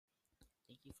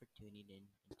Thank you for tuning in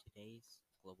today's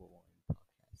global warming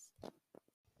podcast.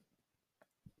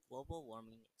 Global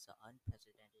warming is an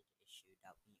unprecedented issue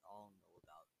that we all know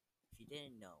about. If you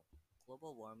didn't know,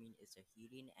 global warming is the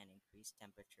heating and increased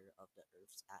temperature of the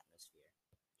Earth's atmosphere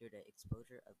through the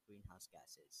exposure of greenhouse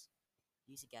gases.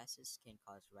 These gases can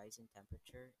cause rising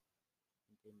temperature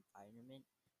in the environment,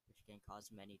 which can cause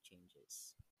many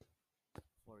changes.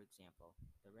 For example,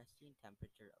 the resting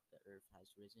temperature of the Earth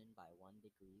has risen by 1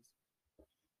 degrees.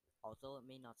 Although it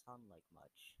may not sound like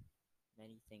much,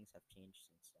 many things have changed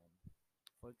since then.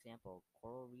 For example,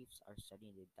 coral reefs are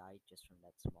starting to die just from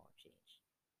that small change.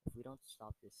 If we don't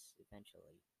stop this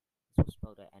eventually, this will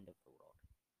spell the end of the world.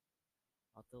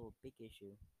 Although a big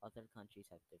issue, other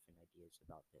countries have different ideas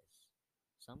about this.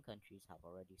 Some countries have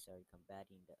already started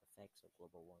combating the effects of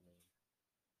global warming.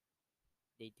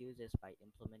 They do this by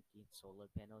implementing solar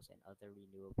panels and other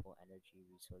renewable energy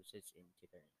resources into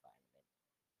their environment.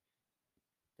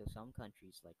 Though some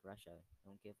countries like Russia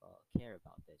don't give a care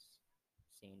about this,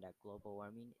 saying that global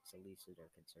warming is the least of their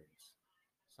concerns.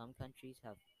 Some countries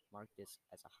have marked this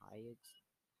as a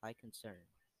high concern.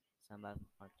 Some have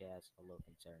marked it as a low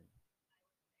concern.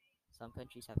 Some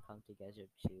countries have come together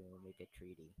to make a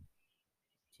treaty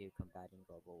to combating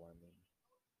global warming.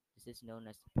 This is known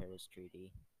as the Paris Treaty.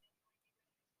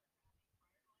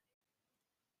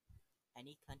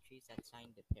 Any countries that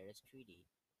signed the Paris Treaty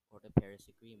or the Paris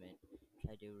Agreement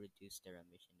try to reduce their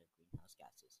emission of greenhouse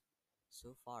gases.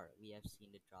 So far, we have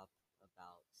seen a drop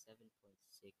about 7.6%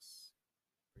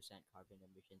 carbon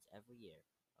emissions every year,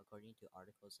 according to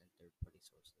articles and third-party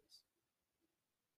sources.